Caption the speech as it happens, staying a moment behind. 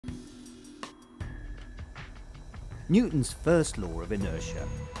Newton's first law of inertia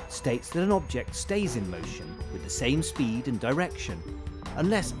states that an object stays in motion with the same speed and direction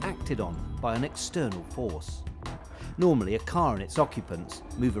unless acted on by an external force. Normally, a car and its occupants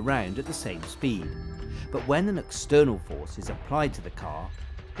move around at the same speed, but when an external force is applied to the car,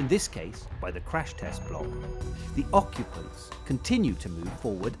 in this case by the crash test block, the occupants continue to move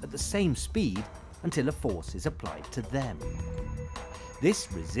forward at the same speed until a force is applied to them.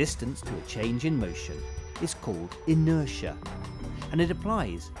 This resistance to a change in motion is called inertia, and it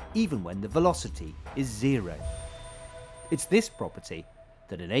applies even when the velocity is zero. It's this property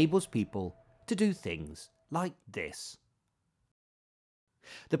that enables people to do things like this.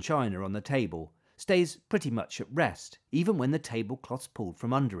 The china on the table stays pretty much at rest even when the tablecloth's pulled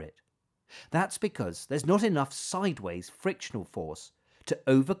from under it. That's because there's not enough sideways frictional force to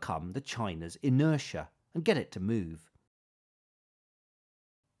overcome the china's inertia and get it to move.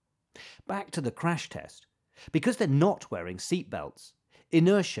 Back to the crash test. Because they're not wearing seatbelts,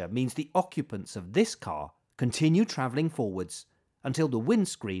 inertia means the occupants of this car continue travelling forwards until the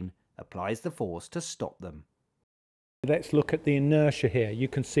windscreen applies the force to stop them. Let's look at the inertia here. You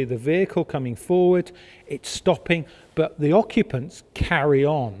can see the vehicle coming forward, it's stopping, but the occupants carry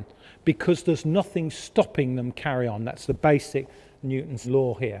on because there's nothing stopping them carry on. That's the basic Newton's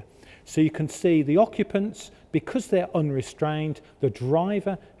law here. So you can see the occupants, because they're unrestrained, the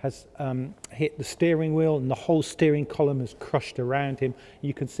driver has hit the steering wheel and the whole steering column is crushed around him.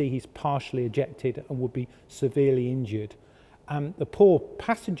 You can see he's partially ejected and would be severely injured. The poor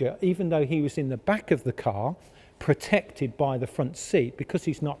passenger, even though he was in the back of the car, protected by the front seat, because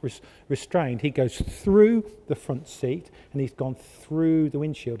he's not restrained, he goes through the front seat and he's gone through the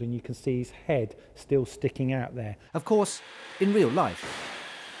windshield, and you can see his head still sticking out there. Of course, in real life,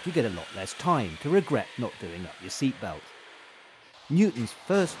 you get a lot less time to regret not doing up your seatbelt. Newton's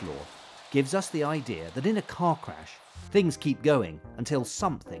first law gives us the idea that in a car crash, things keep going until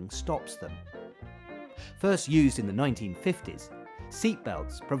something stops them. First used in the 1950s,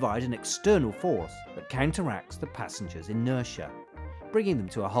 seatbelts provide an external force that counteracts the passenger's inertia, bringing them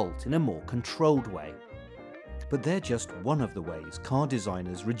to a halt in a more controlled way. But they're just one of the ways car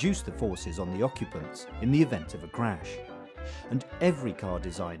designers reduce the forces on the occupants in the event of a crash. And every car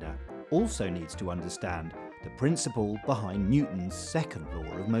designer also needs to understand the principle behind Newton's second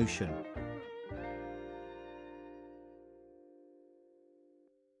law of motion.